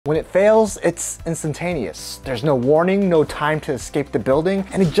When it fails, it's instantaneous. There's no warning, no time to escape the building,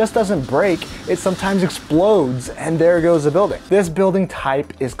 and it just doesn't break. It sometimes explodes, and there goes the building. This building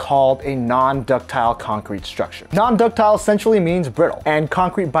type is called a non-ductile concrete structure. Non-ductile essentially means brittle, and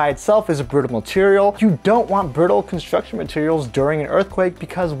concrete by itself is a brittle material. You don't want brittle construction materials during an earthquake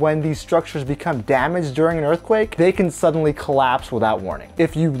because when these structures become damaged during an earthquake, they can suddenly collapse without warning.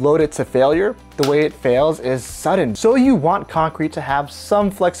 If you load it to failure, the way it fails is sudden. So you want concrete to have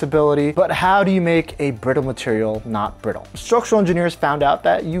some flexibility, but how do you make a brittle material not brittle? Structural engineers found out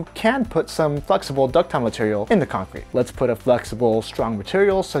that you can put some flexible ductile material in the concrete. Let's put a flexible, strong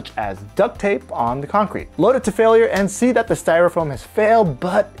material such as duct tape on the concrete. Load it to failure and see that the styrofoam has failed,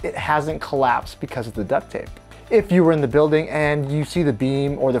 but it hasn't collapsed because of the duct tape. If you were in the building and you see the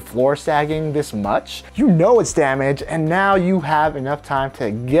beam or the floor sagging this much, you know it's damaged, and now you have enough time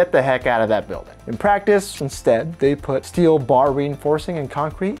to get the heck out of that building. In practice, instead, they put steel bar reinforcing in concrete